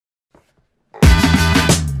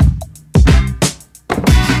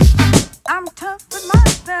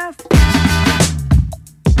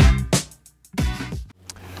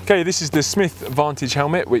Okay, this is the Smith Vantage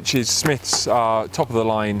helmet, which is Smith's top of the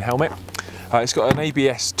line helmet. It's got an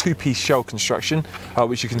ABS two-piece shell construction,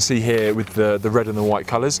 which you can see here with the red and the white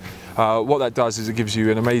colours. What that does is it gives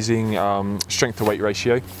you an amazing strength to weight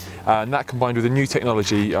ratio, and that combined with a new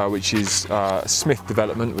technology, which is Smith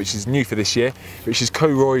development, which is new for this year, which is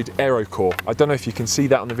Coroid Aero Core. I don't know if you can see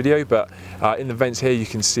that on the video, but in the vents here you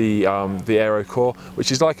can see the Aero Core,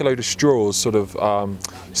 which is like a load of straws sort of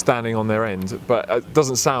standing on their end, but it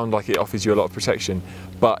doesn't sound like it offers you a lot of protection,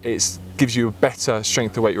 but it gives you a better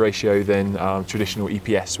strength to weight ratio than traditional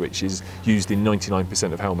EPS, which is used in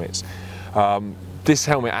 99% of helmets. This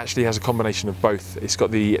helmet actually has a combination of both. It's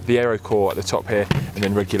got the Aero Core at the top here and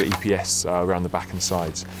then regular EPS around the back and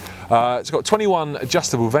sides. It's got 21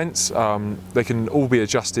 adjustable vents. They can all be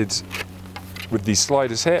adjusted with these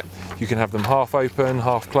sliders here. You can have them half open,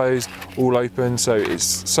 half closed, all open, so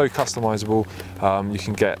it's so customizable. You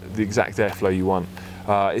can get the exact airflow you want.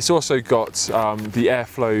 It's also got the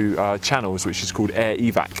airflow channels, which is called Air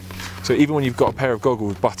Evac. So even when you've got a pair of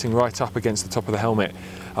goggles butting right up against the top of the helmet,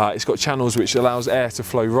 it's got channels which allows air to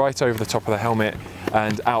flow right over the top of the helmet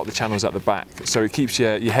and out the channels at the back. So it keeps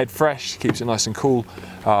your head fresh, keeps it nice and cool,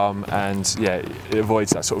 and yeah, it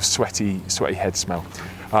avoids that sort of sweaty head smell.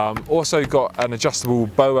 Also got an adjustable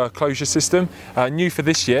boa closure system. New for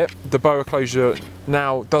this year, the boa closure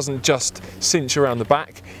now doesn't just cinch around the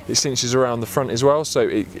back, it cinches around the front as well, so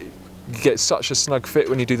it gets such a snug fit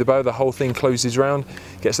when you do the bow. The whole thing closes round,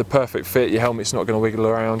 gets the perfect fit. Your helmet's not going to wiggle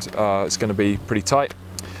around, it's going to be pretty tight.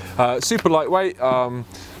 Super lightweight,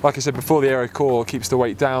 like I said before, the Aero Core keeps the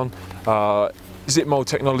weight down. Zip mold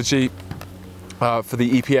technology for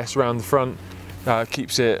the EPS around the front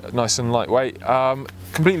keeps it nice and lightweight.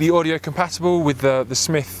 Completely audio compatible with the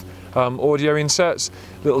Smith audio inserts.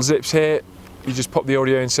 Little zips here, you just pop the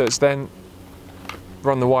audio inserts then,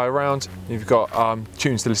 run the wire around, you've got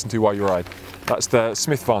tunes to listen to while you ride. That's the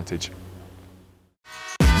Smith Vantage.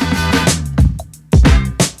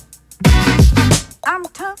 I'm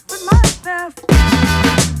tough with myself.